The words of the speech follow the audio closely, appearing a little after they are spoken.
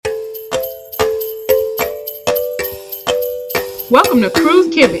Welcome to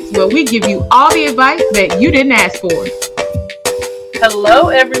Cruise Kibitz, where we give you all the advice that you didn't ask for. Hello,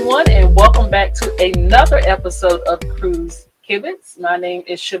 everyone, and welcome back to another episode of Cruise Kibitz. My name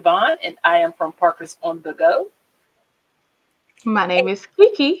is Siobhan, and I am from Parkers on the Go. My name is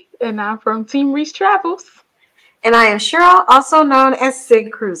Kiki, and I'm from Team Reese Travels. And I am Cheryl, also known as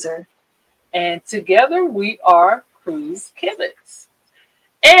Sig Cruiser. And together we are Cruise Kibitz.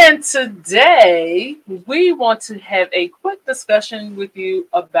 And today we want to have a quick discussion with you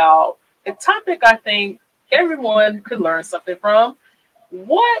about a topic I think everyone could learn something from.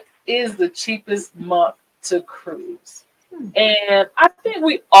 What is the cheapest month to cruise? And I think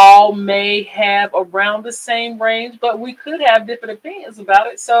we all may have around the same range, but we could have different opinions about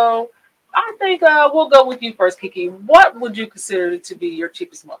it. So I think we'll go with you first, Kiki. What would you consider to be your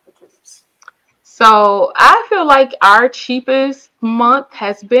cheapest month to cruise? So I feel like our cheapest month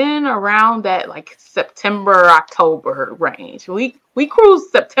has been around that like September, October range. We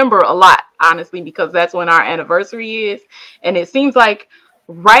cruise September a lot, honestly, because that's when our anniversary is. And it seems like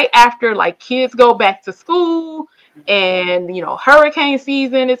right after like kids go back to school and, you know, hurricane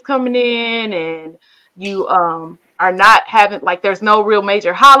season is coming in and you are not having like there's no real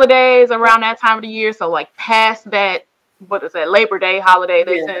major holidays around that time of the year. So like past that, what is that, Labor Day holiday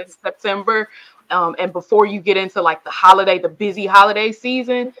that's in September. And before you get into like the busy holiday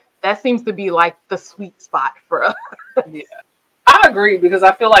season, that seems to be like the sweet spot for us. Yeah, I agree because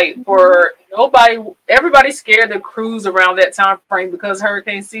I feel like everybody's scared to cruise around that time frame because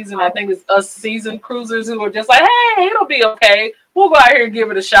hurricane season. I think it's us seasoned cruisers who are just like, hey, it'll be okay. We'll go out here and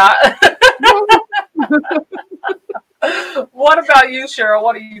give it a shot. What about you, Cheryl?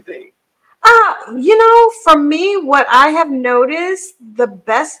 What do you think? For me, what I have noticed, the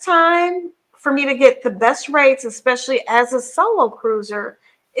best time for me to get the best rates, especially as a solo cruiser,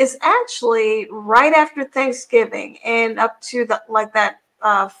 is actually right after Thanksgiving and up to that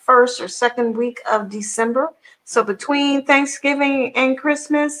first or second week of December. So between Thanksgiving and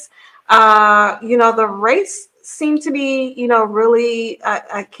Christmas, the rates seem to be, really,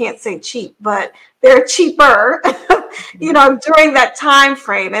 I can't say cheap, but they're cheaper, during that time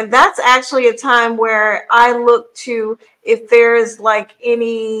frame. And that's actually a time where I look to if there's like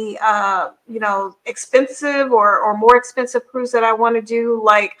any, expensive or more expensive cruise that I want to do.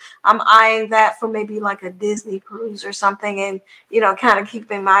 Like I'm eyeing that for maybe like a Disney cruise or something and, kind of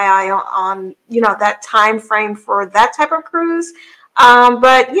keeping my eye on that time frame for that type of cruise.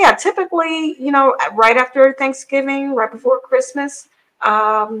 But yeah, typically, right after Thanksgiving, right before Christmas,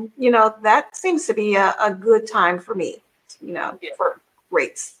 that seems to be a good time for me, for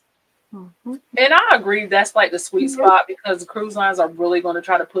rates. Mm-hmm. And I agree. That's like the sweet spot because the cruise lines are really going to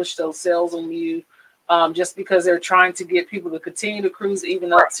try to push those sales on you just because they're trying to get people to continue to cruise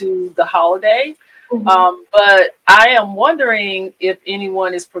even up to the holiday. Mm-hmm. But I am wondering if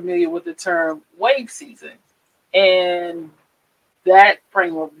anyone is familiar with the term wave season and that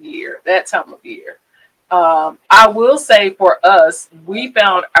frame of year, that time of year. I will say for us, we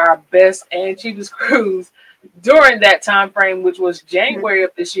found our best and cheapest cruise during that time frame, which was January of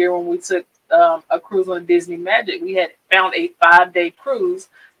this year when we took a cruise on Disney Magic. We had found a 5-day cruise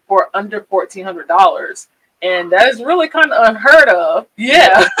for under $1,400. And that is really kind of unheard of.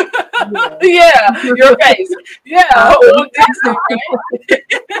 Yeah. Yeah, your face. Yeah. On Disney,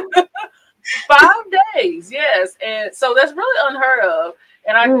 right? 5 days, yes. And so that's really unheard of.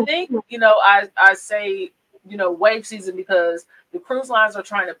 And I think, I say, wave season because the cruise lines are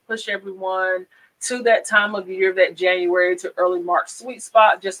trying to push everyone to that time of year, that January to early March sweet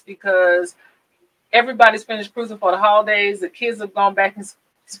spot, just because everybody's finished cruising for the holidays. The kids have gone back in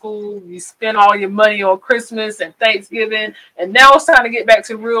school. You spend all your money on Christmas and Thanksgiving. And now it's time to get back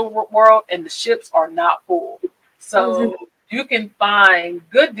to the real world and the ships are not full. So you can find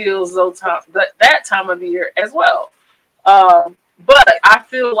good deals that time of year as well. But I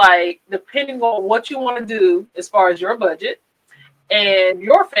feel like depending on what you want to do as far as your budget and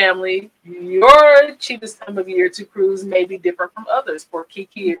your family, your cheapest time of year to cruise may be different from others. For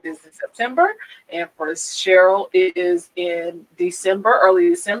Kiki, it is in September. And for Cheryl, it is in December, early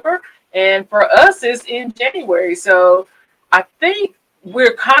December. And for us, it's in January. So I think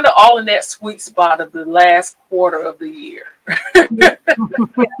we're kind of all in that sweet spot of the last quarter of the year.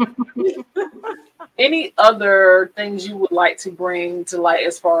 Any other things you would like to bring to light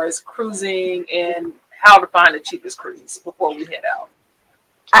as far as cruising and how to find the cheapest cruise before we head out?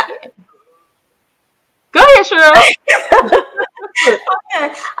 Go ahead, Cheryl.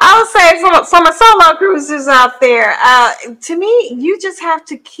 Okay. I'll say for my solo cruisers out there, to me, you just have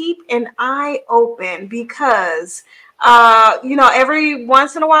to keep an eye open because Every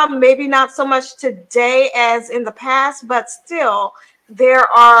once in a while, maybe not so much today as in the past, but still there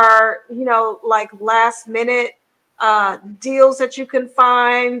are, like last minute deals that you can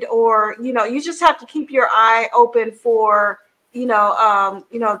find, or, you just have to keep your eye open for,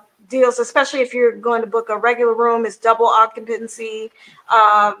 deals, especially if you're going to book a regular room, it's double occupancy,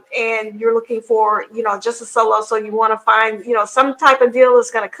 and you're looking for, just a solo. So you want to find, some type of deal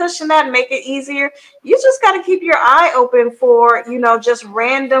that's going to cushion that and make it easier. You just got to keep your eye open for, just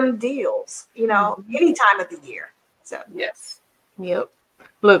random deals, any time of the year. So, Yes. Yep.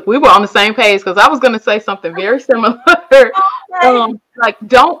 Look, we were on the same page because I was going to say something very similar. Like,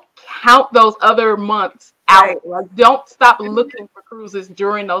 don't count those other months out. Right. Like, don't stop looking for cruises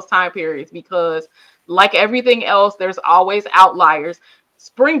during those time periods because, like everything else, there's always outliers.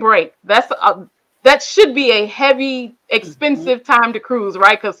 Spring break, that should be a heavy, expensive time to cruise,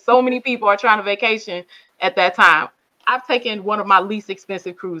 right? Because so many people are trying to vacation at that time. I've taken one of my least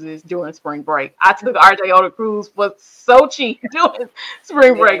expensive cruises during spring break. I took RJ on a cruise was so cheap during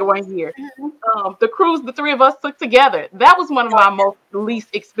spring break one year. The cruise the three of us took together, that was one of my most least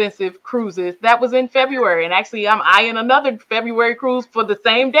expensive cruises. That was in February, and actually I'm eyeing another February cruise for the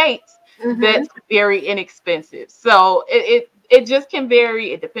same dates. That's very inexpensive. So it just can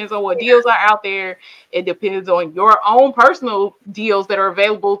vary. It depends on what deals are out there. It depends on your own personal deals that are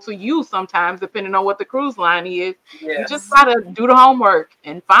available to you sometimes, depending on what the cruise line is. You just gotta do the homework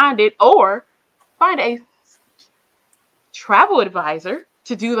and find it, or find a travel advisor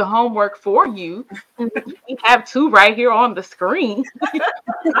to do the homework for you. We have two right here on the screen.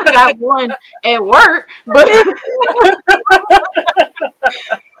 I got one at work, but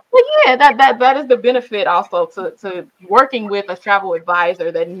yeah, that is the benefit also to working with a travel advisor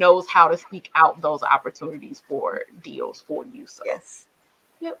that knows how to seek out those opportunities for deals for you. So Yes.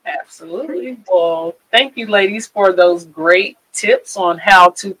 yep. Absolutely. Well, thank you, ladies, for those great tips on how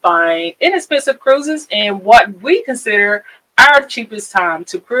to find inexpensive cruises and what we consider our cheapest time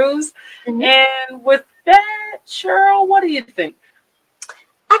to cruise. And with that, Cheryl, what do you think?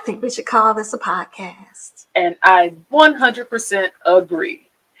 I think we should call this a podcast. And I 100% agree.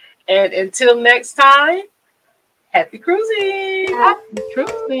 And until next time, happy cruising. Happy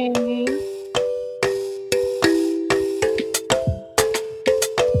cruising.